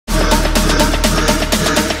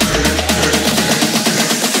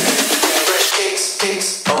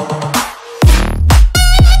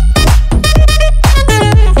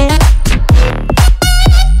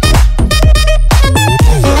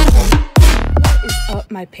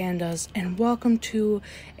my pandas, and welcome to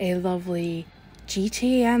a lovely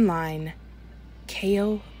GTA Online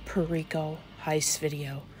Cayo Perico Heist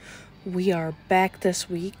video. We are back this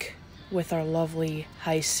week with our lovely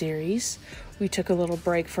heist series. We took a little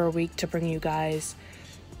break for a week to bring you guys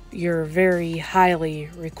your very highly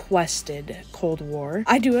requested Cold War.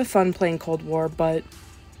 I do have fun playing Cold War, but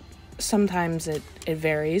sometimes it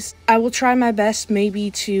varies. I will try my best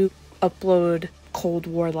maybe to upload Cold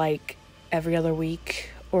War like every other week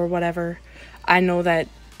or whatever. I know that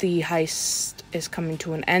the heist is coming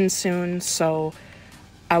to an end soon, so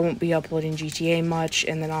I won't be uploading GTA much,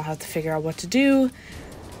 and then I'll have to figure out what to do,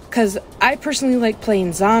 because I personally like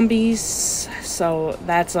playing zombies, so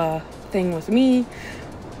that's a thing with me.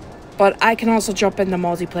 But I can also jump into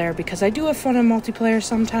multiplayer because I do have fun in multiplayer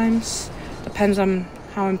sometimes. Depends on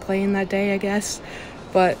how I'm playing that day, I guess.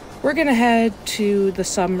 But we're gonna head to the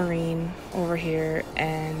submarine over here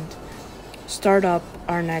and start up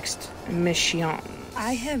our next mission.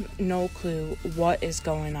 I have no clue what is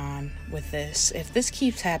going on with this. If this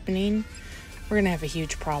keeps happening, we're gonna have a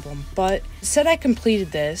huge problem. But it said I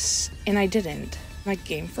completed this, and I didn't. My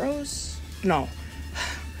game froze? No.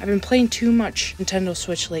 I've been playing too much Nintendo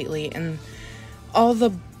Switch lately, and all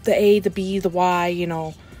the A, the B, the Y, you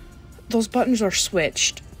know, those buttons are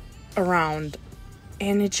switched around,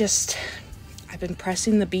 and it just, I've been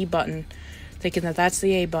pressing the B button, thinking that that's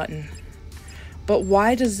the A button. But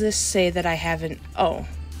why does this say that I haven't? Oh,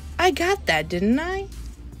 I got that, didn't I?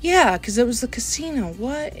 Yeah, because it was the casino.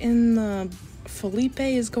 What in the Felipe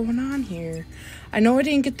is going on here? I know I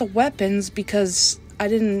didn't get the weapons because I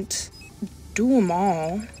didn't do them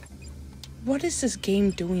all. What is this game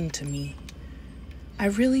doing to me? I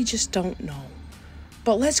really just don't know.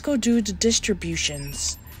 But let's go do the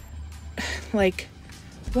distributions. Like,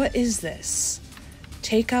 what is this?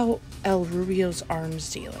 Take out El Rubio's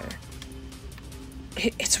arms dealer.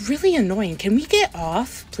 It's really annoying. Can we get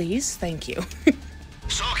off, please? Thank you.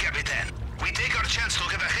 So, Capitan, we take our chance to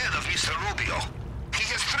get ahead of Mr. Rubio. He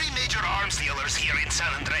has 3 major arms dealers here in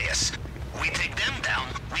San Andreas. We take them down,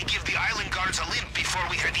 we give the island guards a limp before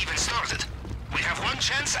we had even started. We have one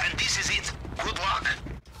chance, and this is it. Good luck.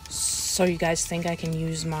 So you guys think I can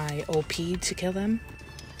use my OP to kill them?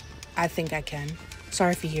 I think I can.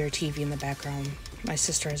 Sorry if you hear TV in the background. My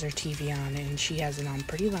sister has her TV on, and she has it on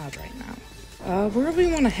pretty loud right now. Where do we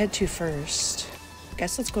want to head to first?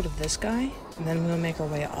 Guess let's go to this guy, and then we'll make our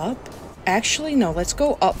way up. Actually, no, let's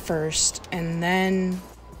go up first, and then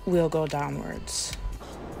we'll go downwards.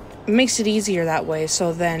 It makes it easier that way,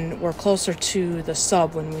 so then we're closer to the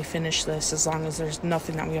sub when we finish this, as long as there's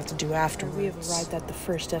nothing that we have to do afterwards. We have arrived at the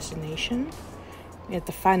first destination. We have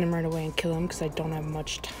to find him right away and kill him, because I don't have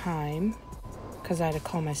much time. Because I had to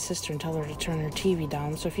call my sister and tell her to turn her TV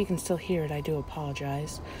down, so if you can still hear it, I do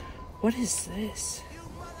apologize. What is this?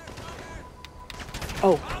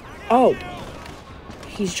 Oh!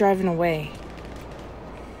 He's driving away.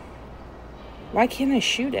 Why can't I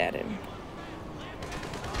shoot at him?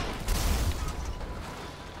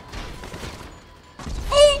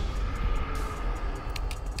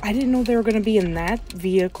 I didn't know they were going to be in that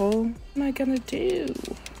vehicle. What am I going to do?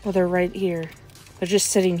 Oh, they're right here. They're just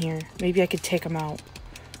sitting here. Maybe I could take them out,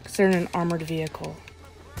 because they're in an armored vehicle.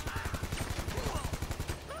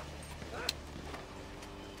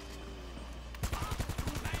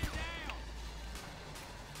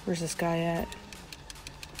 Where's this guy at?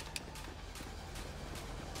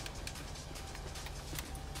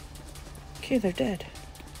 Okay, they're dead.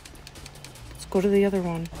 Let's go to the other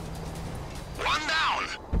one. One down.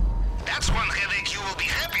 That's one headache you will be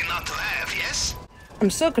happy not to have, yes? I'm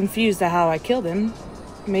still confused at how I killed him.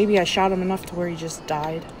 Maybe I shot him enough to where he just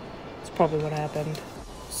died. That's probably what happened.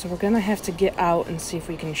 So we're gonna have to get out and see if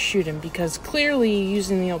we can shoot him, because clearly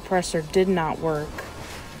using the oppressor did not work.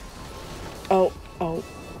 Oh.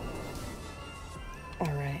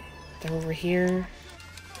 Alright. They're over here.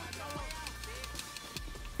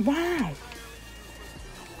 Wow.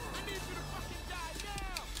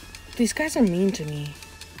 These guys are mean to me.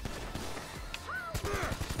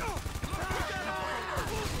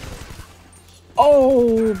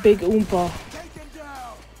 Oh, big Oompa.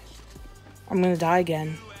 I'm gonna die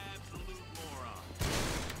again.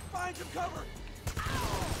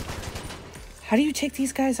 How do you take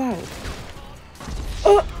these guys out?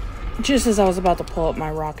 Oh! Just as I was about to pull up my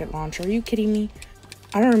rocket launcher. Are you kidding me?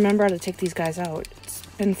 I don't remember how to take these guys out. It's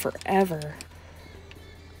been forever.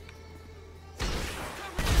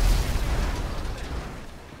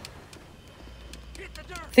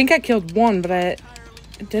 I think I killed one, but I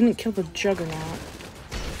didn't kill the juggernaut.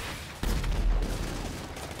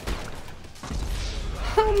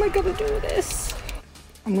 How am I gonna do this?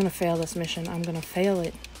 I'm gonna fail this mission. I'm gonna fail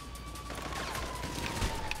it.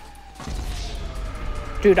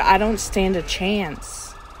 Dude, I don't stand a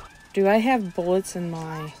chance. Do I have bullets in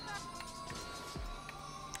my...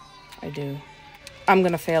 I do. I'm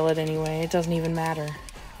gonna fail it anyway. It doesn't even matter.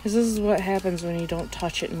 Because this is what happens when you don't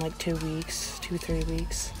touch it in like 2 weeks. 2-3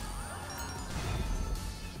 weeks.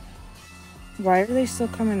 Why are they still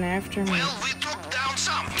coming after me? Well, we took down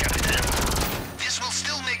some, Captain. This will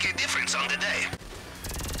still make a difference on the day.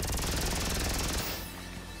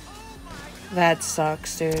 That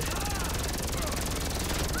sucks, dude.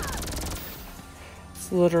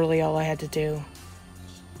 It's literally all I had to do.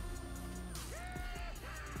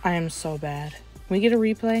 I am so bad. Can we get a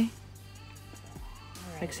replay?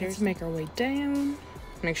 Like, seriously, make our way down.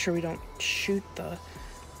 Make sure we don't shoot the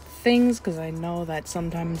things, because I know that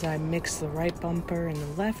sometimes I mix the right bumper and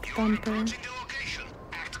the left bumper.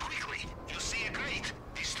 Act quickly. You see a crate.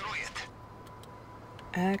 Destroy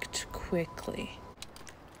it. Act quickly.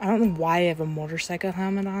 I don't know why I have a motorcycle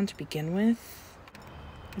helmet on to begin with.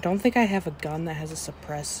 I don't think I have a gun that has a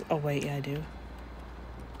suppress. Oh wait, yeah I do.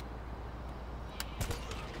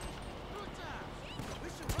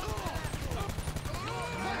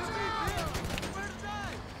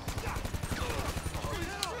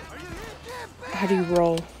 How do you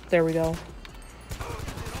roll? There we go.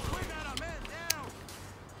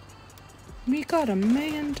 We got a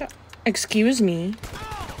man down. Excuse me.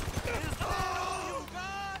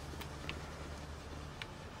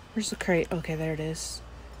 Where's the crate? Okay, there it is.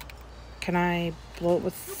 Can I blow it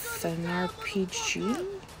with an RPG?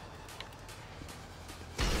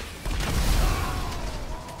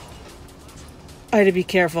 I had to be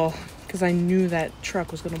careful because I knew that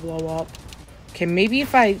truck was going to blow up. Okay, maybe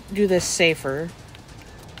if I do this safer,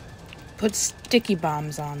 put sticky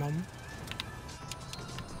bombs on them,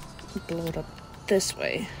 blow it up this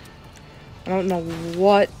way. I don't know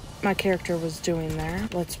what my character was doing there.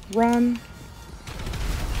 Let's run.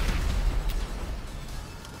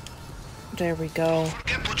 There we go.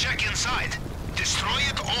 Forget to check inside. Destroy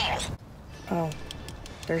it all. Oh,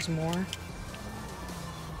 there's more.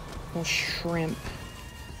 Little shrimp.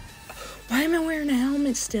 Why am I wearing a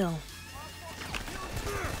helmet still?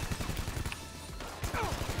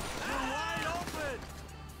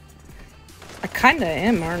 I kinda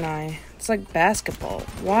am, aren't I? It's like basketball.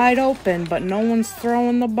 Wide open, but no one's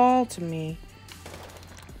throwing the ball to me.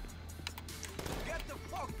 Get the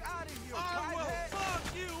fuck out of here! I will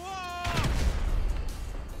fuck you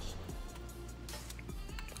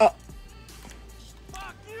up! Oh.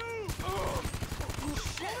 Fuck you!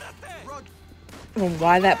 Well,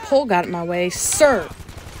 why that pole got in my way? Sir,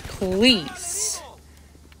 please.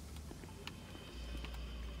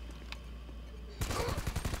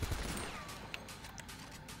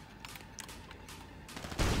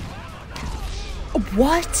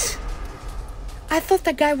 What? I thought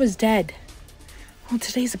that guy was dead. Oh,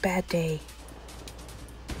 today's a bad day.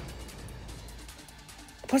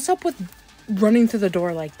 What's up with running through the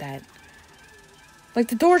door like that? Like,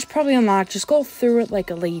 the door's probably unlocked. Just go through it like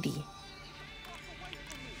a lady.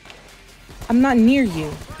 I'm not near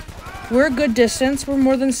you. We're a good distance. We're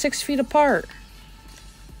more than 6 feet apart.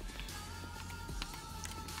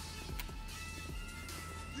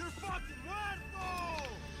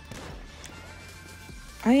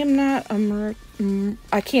 I am not a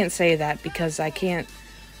I can't say that because I can't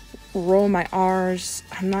roll my R's.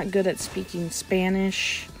 I'm not good at speaking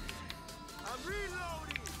Spanish.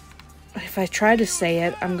 If I try to say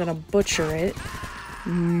it, I'm gonna butcher it.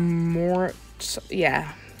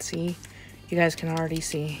 Yeah, see? You guys can already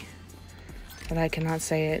see that I cannot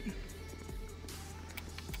say it.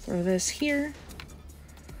 Throw this here.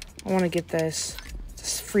 I want to get this.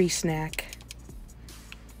 It's a free snack.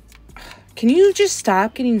 Can you just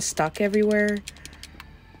stop getting stuck everywhere?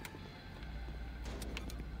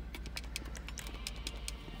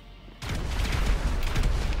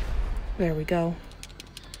 There we go.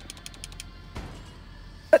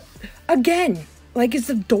 Again! Like, is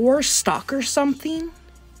the door stuck or something?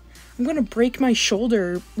 I'm gonna break my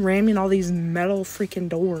shoulder ramming all these metal freaking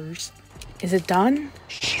doors. Is it done?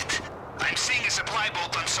 Shit. I'm seeing a supply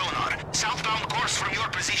boat on sonar. Southbound course from your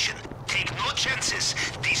position. Take no chances.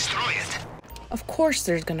 Destroy it. Of course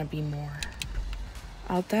there's gonna be more.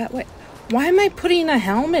 Out that way. Why am I putting a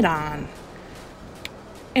helmet on?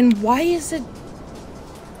 And why is it...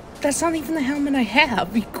 That's not even the helmet I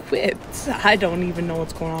have equipped. I don't even know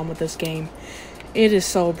what's going on with this game. It is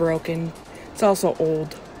so broken. It's also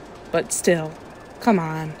old. But still. Come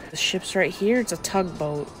on. The ship's right here. It's a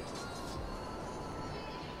tugboat.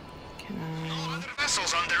 Can I... No other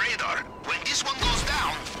vessels on the radar. When this one goes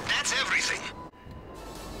down, that's everything.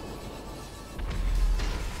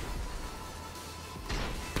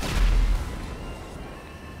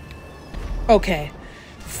 Okay.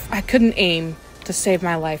 I couldn't aim to save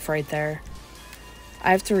my life right there.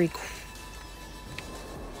 I have to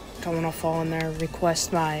don't want to fall in there.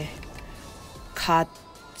 Request my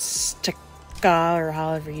Kotstika, or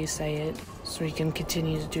however you say it, so we can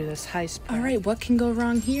continue to do this heist. Alright, what can go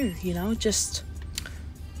wrong here? You know, just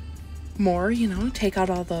more, you know, take out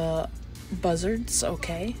all the buzzards.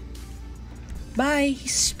 Okay. Bye.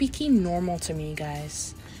 He's speaking normal to me,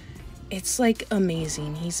 guys. It's like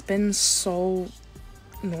amazing. He's been so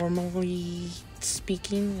normally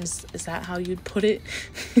speaking. Is that how you'd put it?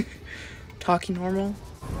 Talking normal.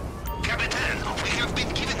 Capitan, we have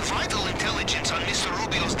been given vital intelligence on Mr.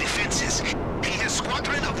 Rubio's defenses. He has a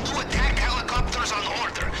squadron of new attack helicopters on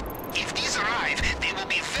order. If these arrive, they will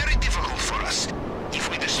be very difficult for us.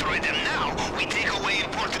 If we destroy them now, we take away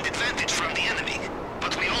important advantage from the enemy.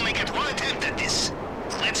 But we only get one attempt at this.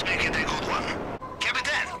 Let's make it a good one.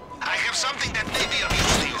 Capitan, I have something that may be of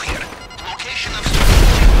use to you here. Location of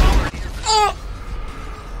strategic power. Oh!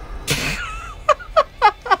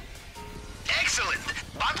 Excellent,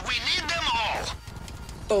 but we need them all.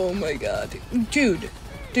 Oh my god. Dude.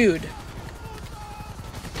 Dude.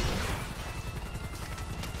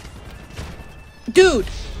 Dude!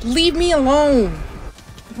 Leave me alone!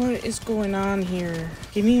 What is going on here?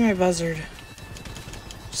 Give me my buzzard.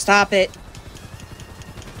 Stop it.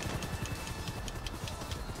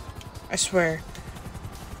 I swear.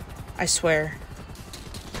 I swear.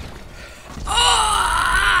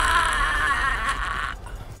 I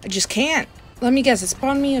just can't. Let me guess, it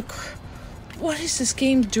spawned me a... What is this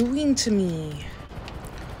game doing to me?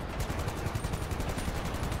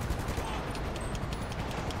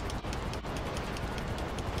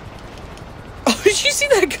 Oh, did you see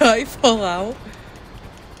that guy fall out?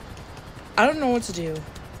 I don't know what to do.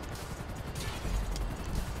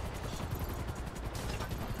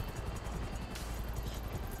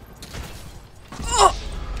 Oh!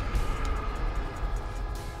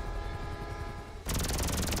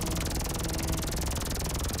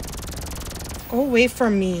 Go away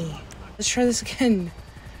from me. Let's try this again.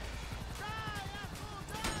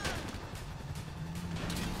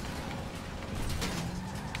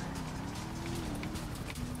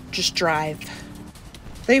 Just drive.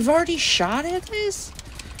 They've already shot at this?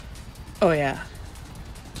 Oh yeah.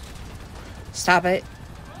 Stop it.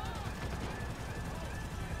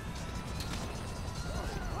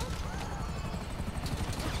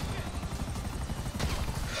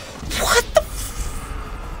 What the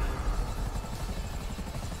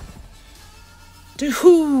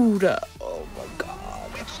Dude, oh my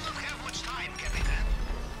god. We do not have much time, Capitan.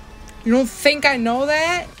 You don't think I know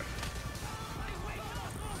that?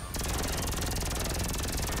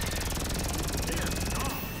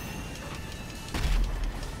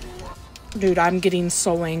 Dude, I'm getting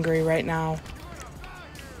so angry right now.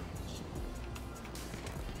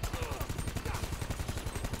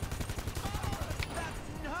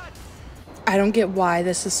 I don't get why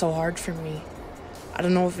this is so hard for me. I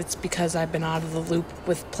don't know if it's because I've been out of the loop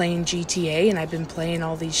with playing GTA and I've been playing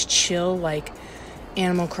all these chill, like,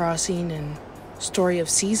 Animal Crossing and Story of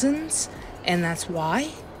Seasons, and that's why?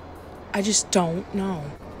 I just don't know.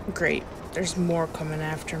 Great. There's more coming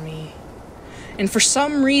after me. And for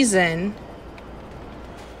some reason,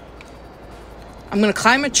 I'm gonna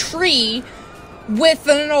climb a tree with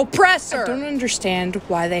an oppressor. I don't understand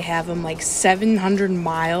why they have them like 700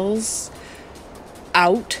 miles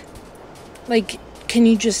out. Like, can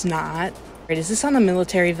you just not? Wait, is this on a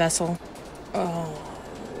military vessel? Oh,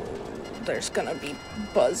 there's gonna be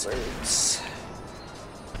buzzards.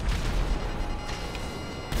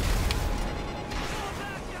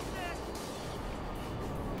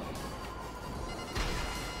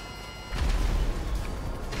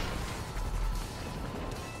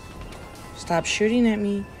 Stop shooting at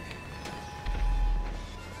me.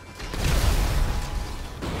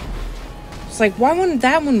 It's like, why wouldn't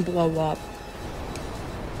that one blow up?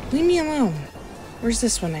 Leave me alone. Where's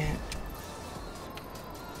this one at?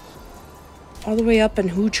 All the way up in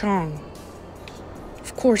Huchong.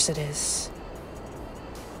 Of course it is.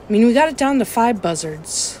 I mean, we got it down to 5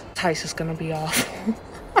 buzzards. Heist is gonna be awful.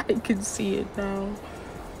 I can see it now.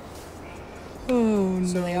 Oh no.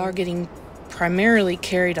 So they are getting primarily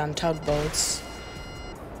carried on tugboats.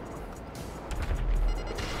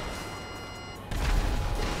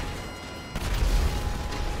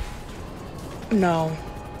 No.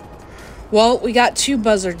 Well, we got 2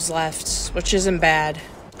 buzzards left, which isn't bad.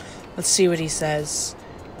 Let's see what he says.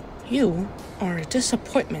 You are a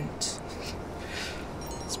disappointment.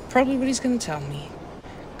 That's probably what he's gonna tell me.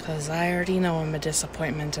 Because I already know I'm a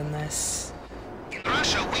disappointment in this. In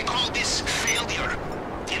Russia, we call this failure.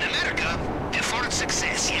 In America, deferred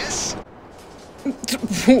success, yes?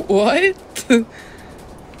 What?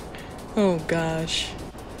 Oh gosh.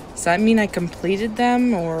 Does that mean I completed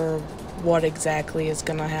them, or what exactly is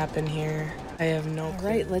gonna happen here? I have no clue.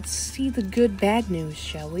 Alright, let's see the good bad news,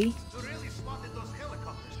 shall we?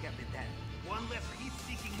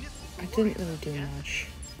 I didn't really do much.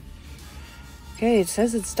 Okay, it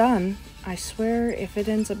says it's done. I swear if it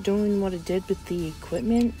ends up doing what it did with the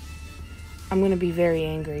equipment, I'm gonna be very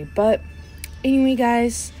angry. But anyway,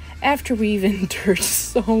 guys, after we've endured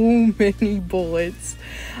so many bullets,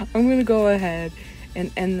 I'm gonna go ahead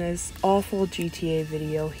and end this awful GTA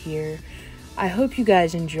video here. I hope you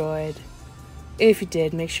guys enjoyed. If you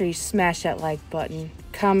did, make sure you smash that like button,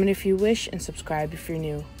 comment if you wish, and subscribe if you're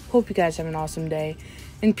new. Hope you guys have an awesome day,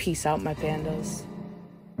 and peace out, my pandas.